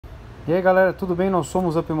E aí galera, tudo bem? Nós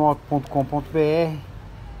somos upmoto.com.br.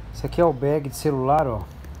 Esse aqui é o bag de celular, ó.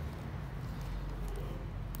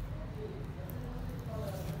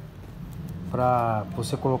 Pra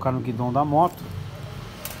você colocar no guidão da moto.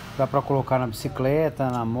 Dá pra colocar na bicicleta,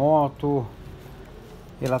 na moto.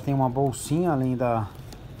 Ela tem uma bolsinha além do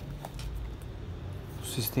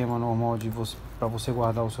sistema normal de você, pra você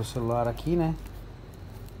guardar o seu celular aqui, né?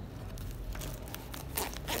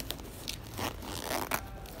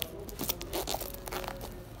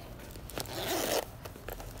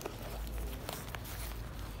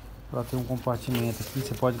 Ela tem um compartimento aqui,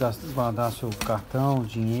 você pode guardar seu cartão,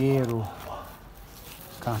 dinheiro,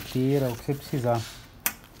 carteira, o que você precisar.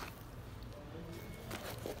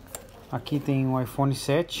 Aqui tem um iPhone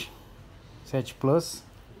 7 Plus.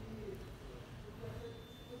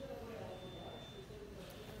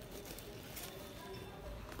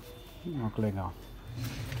 Olha que legal.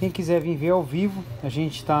 Quem quiser vir ver ao vivo, a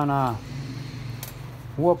gente está na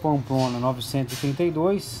Rua Pamplona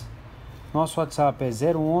 932. Nosso WhatsApp é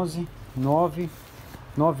 011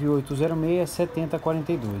 99806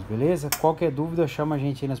 7042, beleza? Qualquer dúvida, chama a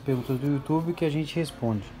gente aí nas perguntas do YouTube que a gente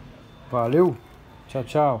responde. Valeu, tchau,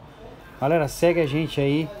 tchau. Galera, segue a gente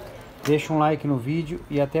aí, deixa um like no vídeo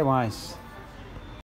e até mais.